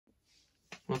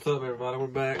What's up, everybody? We're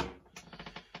back.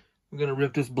 We're gonna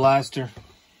rip this blaster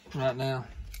right now,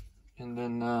 and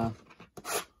then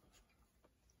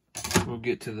we'll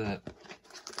get to that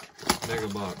mega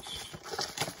box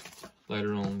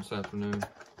later on this afternoon.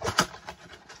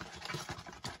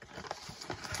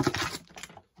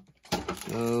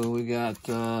 So we got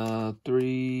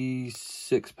 3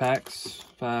 6-packs,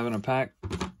 5 in a pack,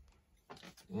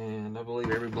 and I believe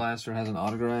every blaster has an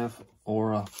autograph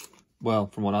or a, well,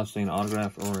 from what I've seen, an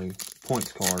autograph or a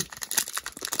points card.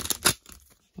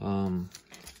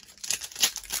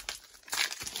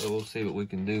 So we'll see what we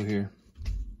can do here.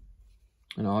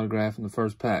 An autograph in the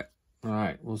first pack. All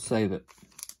right, we'll save it.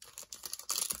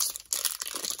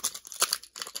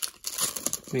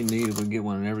 Be neat if we get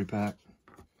one in every pack.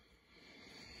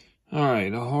 All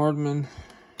right, a Hardman,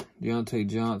 Deontay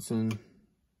Johnson,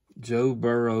 Joe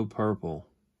Burrow purple.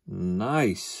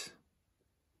 Nice.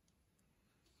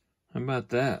 How about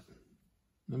that?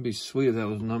 That'd be sweet if that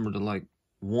was numbered to like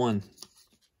 1.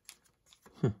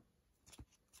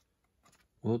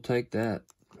 We'll take that.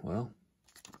 Well,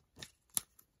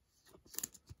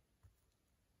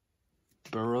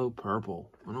 Burrow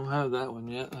purple. I don't have that one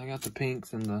yet. I got the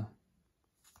pinks and the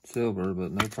silver,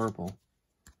 but no purple.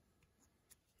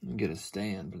 Get a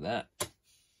stand for that.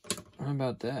 How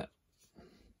about that?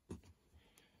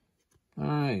 All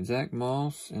right, Zach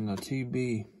Moss and a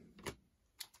TB12.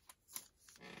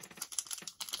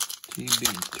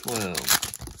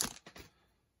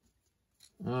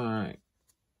 All right,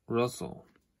 Russell,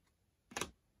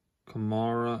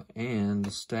 Kamara, and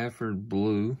the Stafford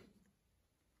blue.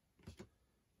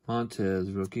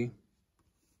 Montez rookie.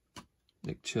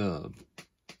 Nick Chubb.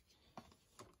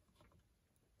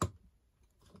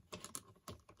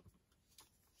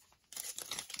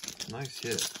 Nice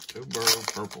hit. Joe Burrow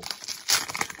purple.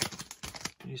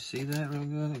 Can you see that real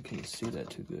good? Or can you see that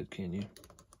too good, can you?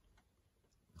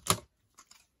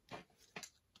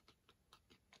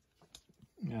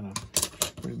 Got a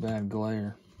pretty bad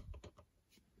glare.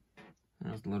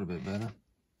 That's a little bit better.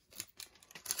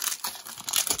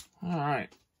 All right.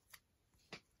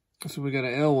 So we got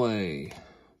an Elway,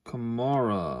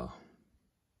 Kamara,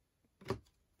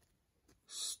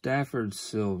 Stafford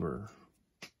silver.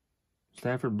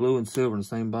 Stafford blue and silver in the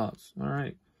same box. All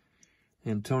right.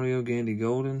 Antonio Gandy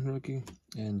Golden rookie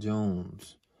and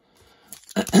Jones.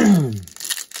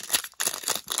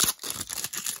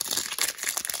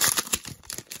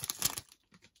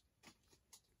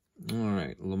 All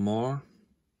right. Lamar,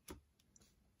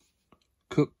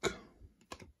 Cook,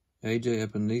 AJ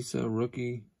Epinesa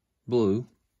rookie blue,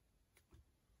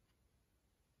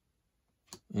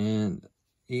 and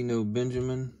Eno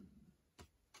Benjamin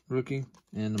rookie,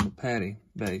 and the Patty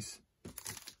base.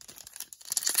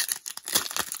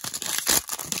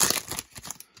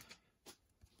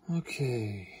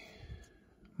 Okay.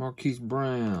 Marquise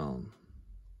Brown,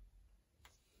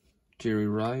 Jerry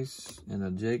Rice, and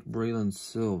a Jake Breeland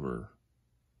silver,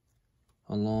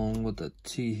 along with a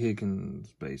T.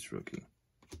 Higgins base rookie,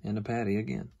 and a Patty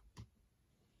again.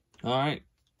 All right.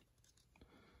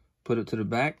 Put it to the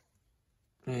back,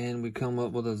 and we come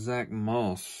up with a Zach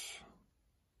Moss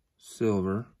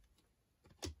silver,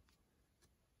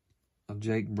 a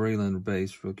Jake Breeland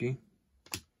base rookie,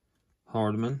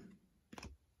 Hardman,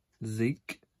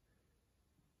 Zeke,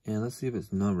 and let's see if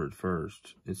it's numbered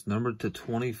first. It's numbered to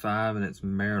 25, and it's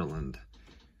Maryland.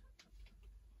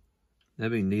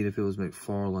 That'd be neat if it was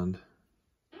McFarland,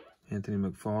 Anthony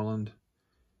McFarland,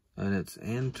 and it's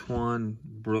Antoine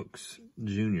Brooks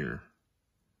Jr.,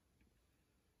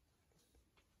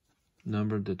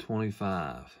 numbered to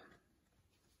 25.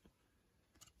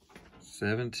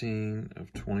 17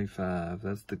 of 25.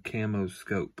 That's the camo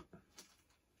scope.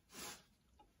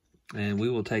 And we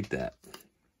will take that.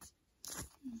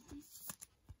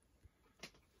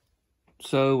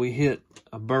 So we hit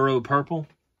a Burrow purple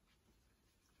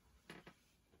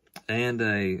and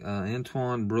a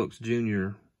Antoine Brooks Jr.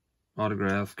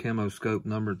 autograph camo scope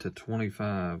numbered to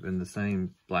 25 in the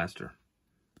same blaster.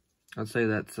 I'd say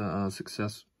that's a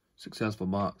successful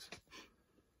box.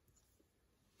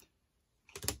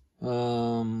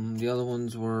 The other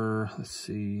ones were, let's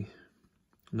see,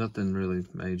 nothing really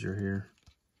major here.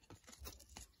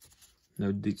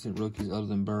 No decent rookies other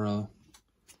than Burrow.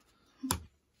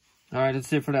 All right,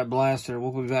 that's it for that blaster.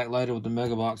 We'll be back later with the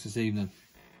mega box this evening.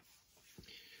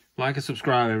 Like and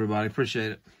subscribe, everybody.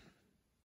 Appreciate it.